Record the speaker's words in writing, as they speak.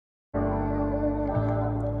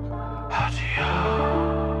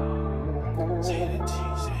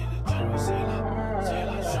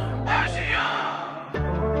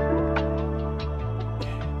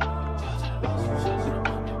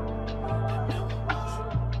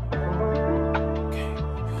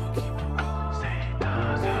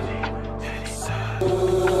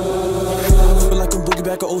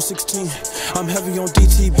Back at 016, I'm heavy on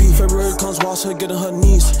DTB. February comes, watch her get on her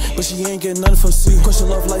knees, but she ain't getting nothing from C. Question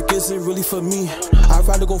love like, is it really for me? I'd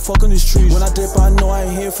rather go fuck on these trees. When I dip, I know I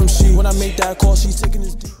ain't hear from she. When I make that call, she's taking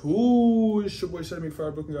this deep. Ooh, it's your boy Cedii,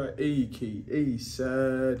 Brooklyn guy, aka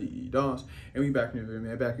Cedii Dance, and we back in the video,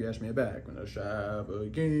 man. Back, you asked me back when I shab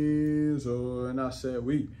again, so and I said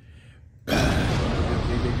we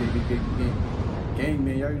gang,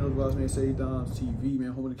 man. Y'all already know the vibes, man. Cedii Dance TV,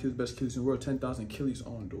 man. Home of the kills, best kills in the world. 10,000 killies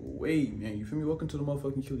on the way, man. You feel me? Welcome to the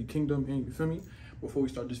motherfucking Killie Kingdom, man. You feel me? Before we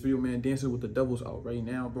start this video, man, Dancing with the Devil's out right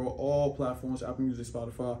now, bro. All platforms, Apple Music,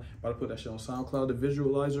 Spotify. About to put that shit on SoundCloud. The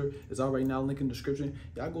visualizer is out right now. Link in the description.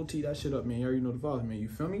 Y'all go tee that shit up, man. You already know the vibes, man. You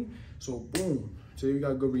feel me? So, boom. Today we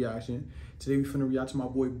got a good reaction. Today we finna react to my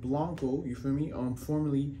boy Blanco. You feel me?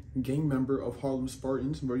 Formerly gang member of Harlem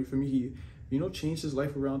Spartans, bro. You feel me? He, you know, changed his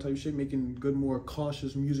life around type shit, making good, more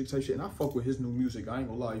cautious music type shit. And I fuck with his new music. I ain't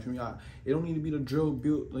gonna lie. You feel me? It don't need to be the drill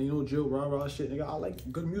build, like, you know, drill rah-rah shit, nigga. I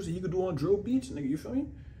like good music he could do on drill beats, nigga. You feel me?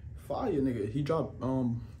 Fire, nigga. He dropped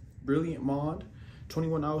Brilliant Mind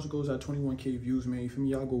 21 hours ago. It's at 21K views, man. You feel me?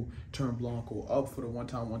 Y'all go turn Blanco up for the one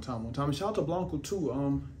time. And shout out to Blanco too.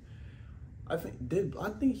 I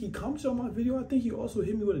think he commented on my video. I think he also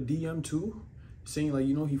hit me with a DM too, saying, like,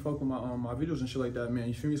 you know, he fuck with my videos and shit like that, man.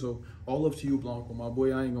 You feel me? So all love to you, Blanco, my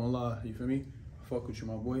boy. I ain't gonna lie. You feel me? I fuck with you,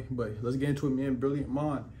 my boy. But let's get into it, man. Brilliant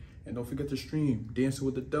Mind. And don't forget to stream Dancing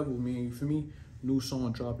with the Devil, man. You feel me? New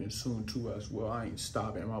song dropping soon too as well. I ain't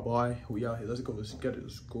stopping, my boy. We out here. Let's go. Let's get it.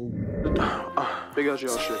 Let's go. Big out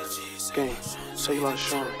y'all shit. Gang. Say you like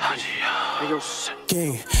Sean.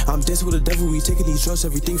 Gang, I'm dancing with the devil. We taking these drugs.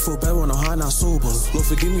 Everything feel better when I'm high, not sober. Lord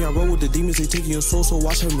forgive me, I roll with the demons. They taking your soul, so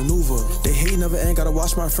watch her maneuver. They hate never end. Gotta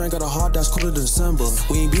watch my friend. Got a heart that's colder than December.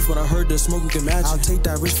 We ain't beef, but I heard the smoke we can match. I'll take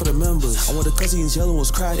that risk for the members. I want the cousins yellow was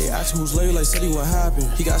cracked. They asked me who's Larry, like Cedii, what happened?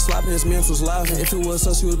 He got slapped and his man was laughing. If it was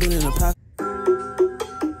us, he would've been in the pack.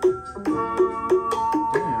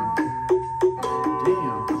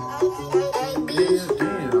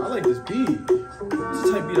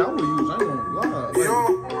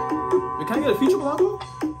 Can I get a feature, Blanco?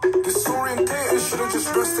 Disorientated, should've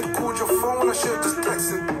just rested. Called your phone, I should've just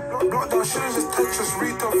texted. Lockdown, should've just Tetris.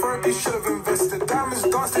 Retail therapy, should've invested. Dimez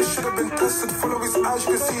dance, they should've been tested. Follow his eyes,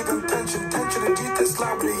 you can see the intention. Tension, the G-test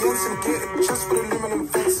slide with the Jensen. Get it, just with aluminum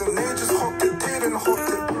fencing. They just hopped it, they didn't hop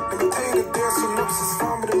it. Let me tell you the day, synopsis.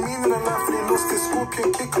 Found me the meaning of life, and they lost it. Scorpion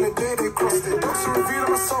kick on the day they crossed it. Docs to reveal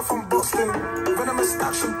myself, I'm Boston. Venomous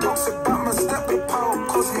action, toxic. Batman step with power,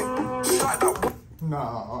 cosmic. Strike that.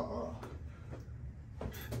 Nah.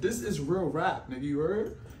 This is real rap, nigga, you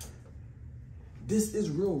heard? This is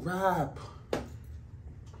real rap.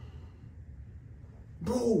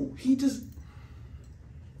 Bro, he just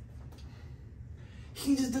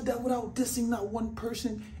did that without dissing not one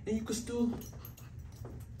person, and you could still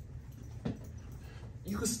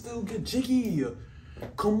get jiggy.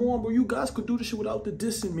 Come on, bro, you guys could do this shit without the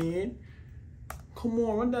dissing, man. Come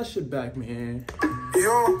on, run that shit back, man.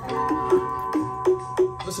 Yo.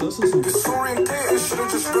 Listen. Disorientated, should've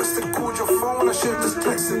just rested. Called your phone, I should've just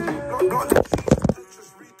texted.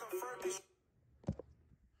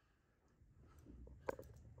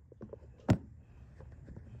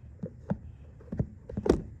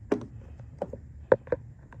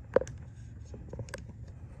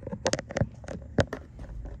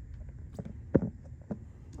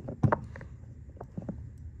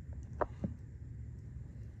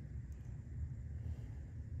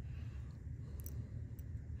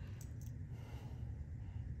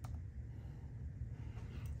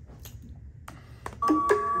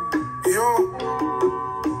 Yo.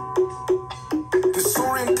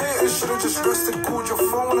 Disorientated, should've just rested. Called your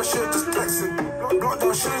phone, I should've just texted.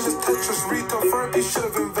 Lockdown, should've just Tetris. Retail therapy,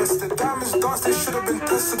 should've invested. Dimez dance, they should've been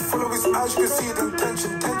tested. Follow his eyes, you can see the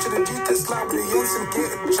intention. Tension, the G-test slide with the Jensen.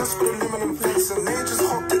 Get it, just with aluminum fencing. They just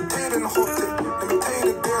hopped it, they didn't hop it. Let me tell you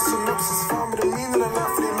the day, synopsis. Found me the meaning of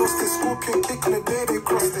life, and they lost it. Scorpion kick on the day they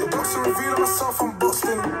crossed it. Docs to reveal myself, I'm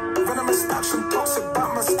Boston. Venomous action, toxic.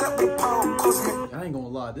 Batman step with power, cosmic. I ain't gonna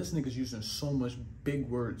lie, this nigga's using so much big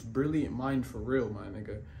words. Brilliant mind for real, my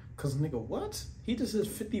nigga. Cause nigga, what? He just says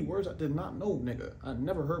 50 words I did not know, nigga. I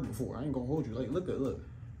never heard before. I ain't gonna hold you. Like, look.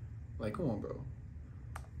 Like, come on, bro.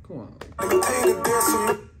 Come on. Let me tell you the day,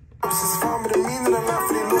 synopsis. Found me the meaning of life,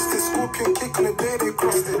 and they lost it. Scorpion kick on the day they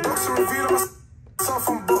crossed it. Docs to reveal myself,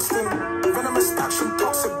 I'm Boston. Venomous action,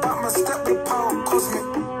 toxic. Batman step with power,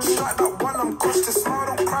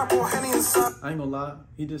 inside. I ain't gonna lie,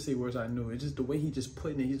 he did say words I knew. It's just the way he just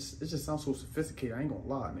putting it, it just sounds so sophisticated. I ain't gonna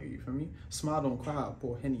lie, nigga, you feel me? Smile don't cry,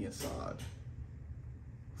 pour Henny inside.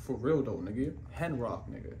 For real though, nigga. Hen rock,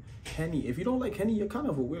 nigga. Henny. If you don't like Henny, you're kind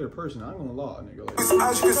of a weird person. I ain't gonna lie, nigga. Like,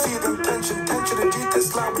 As you can see them tension, the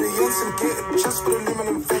G-test slide with the Jensen, gated chest with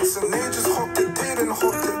aluminum fencing. They just hopped it, they didn't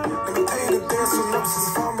hop it. Let me tell you the dance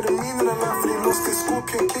synopsis, found with the meaning of life, they lost it.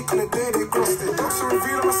 Scorpion kick on the day they crossed it. Dogs to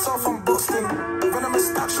reveal myself, I'm Boston. Venomous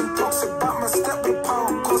action, toxic, back my step with the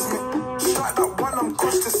power cosmic. Strike that one, I'm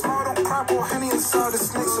cautious. Smile don't cry, pour Henny inside. The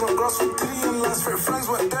snakes in the grass with Dillian last. Favorite friends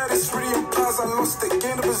weren't there, this really implies I lost it.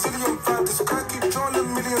 Gained a Brazilian vibe, this guy keep drawing a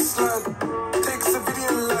million slide. Takes a video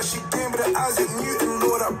and lash, she came with the Isaac Newton,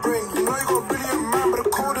 Lord, I bring. You know you got a brilliant man with the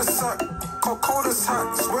coldest sack. Called coldest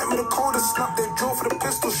hat, sweat with the coldest snap. They draw for the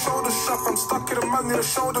pistol, shoulder strap. I'm stuck in the man near the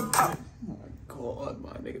shoulder tap. oh my god,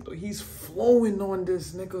 my nigga, though. He's flowing on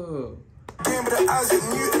this, nigga. Came with the Isaac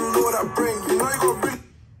Newton, Lord, I bring. You know you got a brilliant.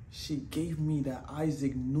 She gave me that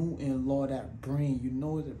Isaac Newton law, that brain. You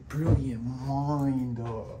know, the brilliant mind,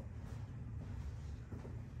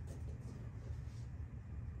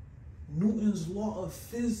 Newton's law of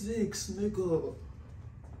physics, nigga.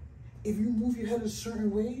 If you move your head a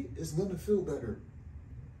certain way, it's gonna feel better.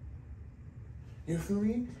 You feel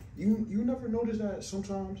me? You never notice that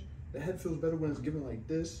sometimes the head feels better when it's given like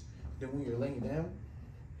this than when you're laying down?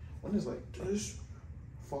 When it's like this,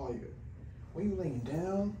 fire. When you're laying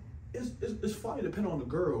down, it's fire depending on the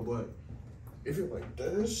girl, but if you're like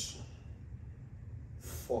this,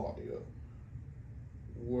 fire.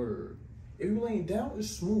 Word. If you're laying down, it's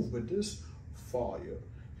smooth, but this, fire.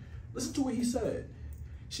 Listen to what he said.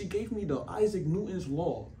 She gave me the Isaac Newton's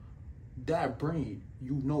law. That brain,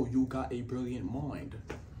 you know you got a brilliant mind.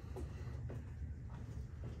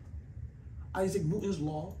 Isaac Newton's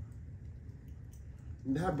law,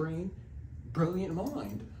 that brain, brilliant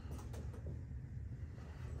mind.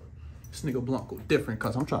 This nigga Blanco different,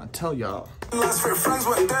 cause I'm trying to tell y'all. Last favorite friends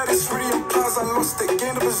weren't there, this really implies I lost it.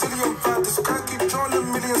 Gained a Brazilian vibe, this guy keep drawing a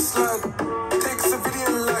million slide. Takes a video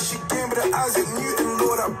and lash, she came with the Isaac Newton,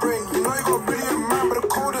 Lord, I bring. You know you got a brilliant man with the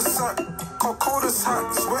coldest sack. Called coldest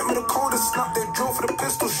hat, sweat with the coldest snap. They draw for the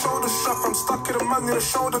pistol, shoulder strap. I'm stuck in the man near the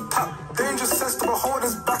shoulder tap. Danger says to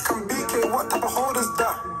beholders back, I'm BK, what type of holder's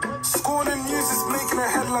that? Scoring the news is making the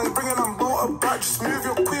headlines, bringing on board a back. Just move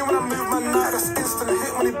your queen when I move my night, that's instant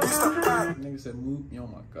hit when he beats that pack. Nigga said move, oh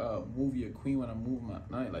my god, move your queen when I move my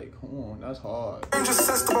night. Like, come on, that's hard. Danger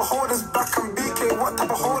says to beholders back, I'm BK, what type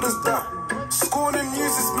of holder's that? Scoring the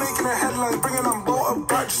news is making the headlines, bringing on board a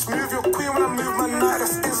back. Just move your queen when I move my night,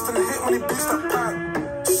 that's instant hit when he beats that pack.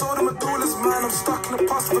 Sold him a doorless man, I'm stuck in the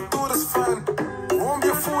past, but door that's fine. Won't be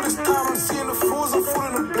a fool this time, I'm seeing the fools, I'm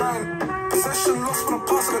falling the blind. Possession lost when I'm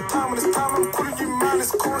passing the time, when it's time I'm calling you man,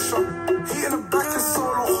 it's caution. Heat in the back is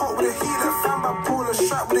solo, hot with a heat that fan by baller,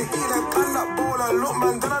 strap with a heat that pan that baller. Look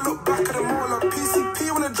man, then I look back at the mauler. PCP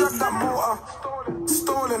when I drag that motor.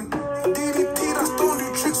 Stolen. DDT, that's don't do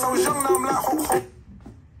tricks, I was young, now I'm like ho ho.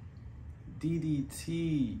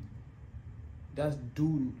 DDT. That's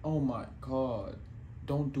dude, oh my god.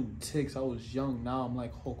 Don't do ticks, I was young, now I'm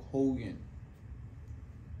like Hulk Hogan.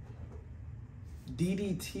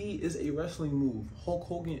 DDT is a wrestling move. Hulk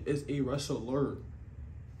Hogan is a wrestler.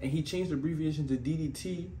 And he changed the abbreviation to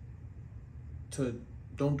DDT to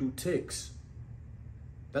don't do ticks.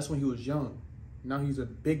 That's when he was young. Now he's a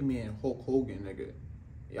big man, Hulk Hogan, nigga.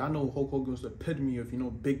 Yeah, I know Hulk Hogan was the epitome of, you know,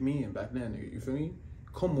 big man back then, nigga. You feel me?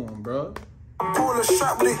 Come on, bro. Baller,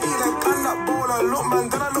 strap with a heat like pan that baller. Look man,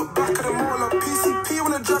 then I look back at the mauler. PCP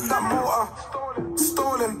when I drag that motor.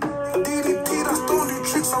 Stolen. DDT, that's don't do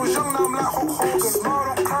tricks, I was young, now I'm like Hulk Hogan.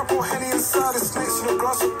 Smile don't cry, pour Henny inside. The snakes in the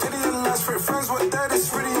grass with Cedii and last. Favorite friends weren't there,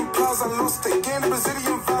 this really implies I lost it. Gained a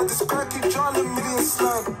Brazilian vibe, this guy keep drawing a million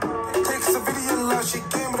slide. Takes a video and lash, she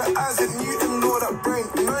came with the Isaac Newton, Lord, that brain.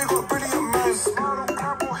 You know you got a brilliant mind. Smile don't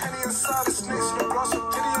cry, pour Henny inside. The snakes in the grass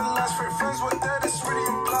with Cedii and last. Favorite friends weren't there, this really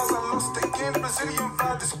implies I lost it. Gained a Brazilian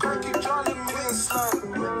vibe, this guy keep drawing a million slide.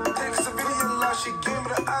 Takes a video and lash, she came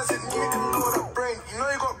with the Isaac Newton, Lord, that brain. You know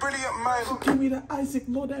you got a brilliant mind. Give me the Isaac,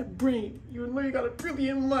 Lord, that brain. You know you got a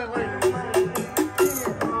brilliant mind, like.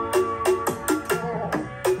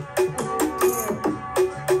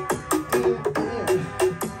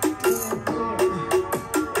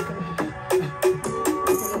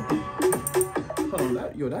 Hold on,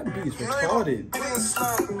 that, yo, that beat is retarded.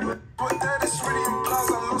 But that is really implies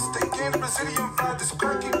I lost it. Gained a Brazilian vibe, this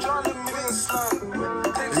girl keep drawing a million slide.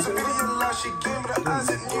 Takes a video life, she came with the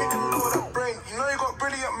Isaac Newton, Lord, that brain. You know you got a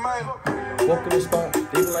brilliant mind. Walk in the spot,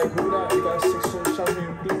 they be like, who that? You got 6 foot shots when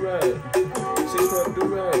you do that. 6 foot do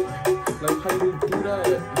that. Like, how you do that?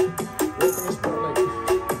 Walk in the spot, like,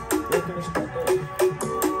 walk in the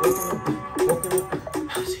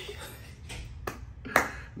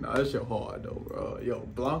that shit hard though, bro. Yo,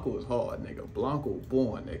 Blanco is hard, nigga. Blanco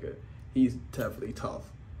born, nigga. He's definitely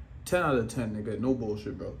tough. 10 out of 10, nigga. No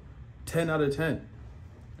bullshit, bro. 10 out of 10.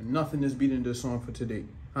 And nothing is beating this song for today.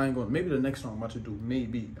 I ain't gonna, maybe the next song I'm about to do,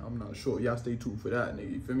 maybe. I'm not sure. Y'all stay tuned for that,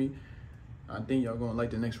 nigga. You feel me? I think y'all gonna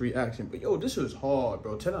like the next reaction. But yo, this is hard,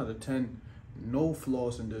 bro. 10 out of 10. No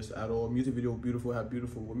flaws in this at all. Music video beautiful, have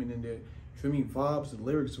beautiful women in there. You feel me? Vibes, the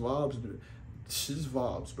lyrics, vibes. This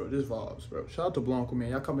vibes, bro. This vibes, bro. Shout out to Blanco,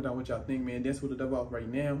 man. Y'all comment down what y'all think, man. Dance with the devil out right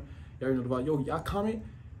now. Y'all already know the vibe. Yo, y'all comment,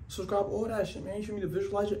 subscribe, all that shit, man. You feel me? The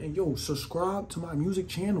visualizer. And yo, subscribe to my music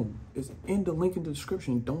channel. It's in the link in the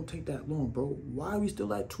description. Don't take that long, bro. Why are we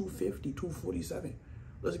still at 250, 247?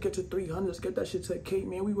 Let's get to 300. Let's get that shit to K,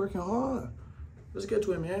 man. We working hard. Let's get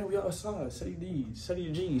to it, man. We outside. Cedii,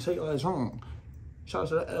 Cedii G, Cedii song. Shout out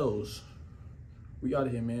to the L's. We out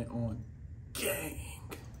of here, man, on gang.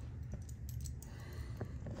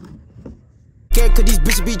 Cause these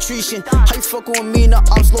bitches be treason. How you fucking with me in the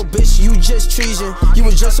ops, little bitch? You just treason. You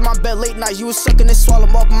was just in my bed late nights. You was sucking and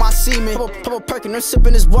swallowing off my semen. Pop a perk and I'm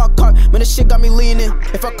sipping this walk cart. Man, this shit got me leaning.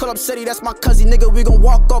 If I cut up Cedii, that's my cousin, nigga. We gon'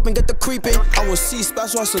 walk up and get the creeping. I was see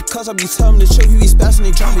special, I said, cuz I be telling the chick, you be spazzing,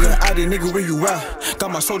 they drop me. Gonna add it, nigga, where you at?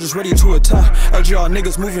 Got my soldiers ready to attack. LGR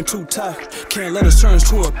niggas moving too tight. Can't let us turn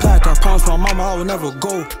to a pack. I promise my mama I will never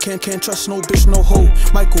go. Can't trust no bitch, no hoe.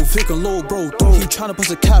 Michael Vick and Lil Bro, though. He tryna push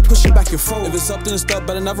a cap, push it back your foe. If it's up, then it's up,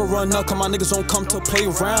 better never run up. Cause my niggas don't come to play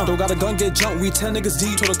around. Don't got a gun, get jumped, we 10 niggas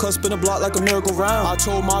deep. Told the cuz spin a block like a merry-go-round. I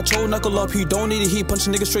told my Cho knuckle up, he don't need it, he punch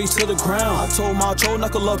niggas straight to the ground. I told my Cho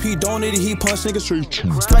knuckle up, he don't need it, he punch niggas straight.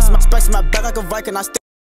 Spice my back like a Viking, I stay.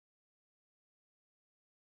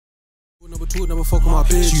 Number 2, never fuck with my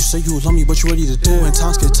bitch. You say you love me, but you ready to dip. When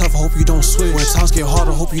times get tough, I hope you don't switch. When times get hard,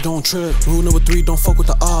 I hope you don't trip. Rule number 3, don't fuck with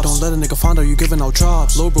the ops. Don't let a nigga find out you giving out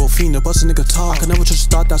jobs. Low bro, fiend, a bust a nigga top. I can never trust a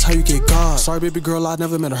thought, that's how you get God. Sorry baby girl, I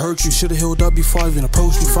never meant to hurt you. Should've healed up before I even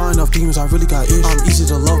approached you. Fine enough demons, I really got issues. I'm easy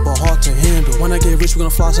to love, but hard to handle. When I get rich, we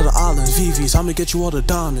gonna fly to the islands. VVs, I'm gonna get you all the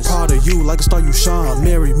diamonds. Proud of you, like a star you shine.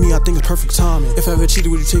 Marry me, I think it's perfect timing. If I ever cheated,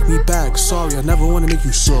 would you take me back? Sorry, I never wanna make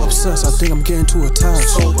you so obsessed. I think I'm getting too attached.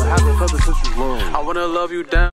 So what happened, since you learned? I wanna love you down.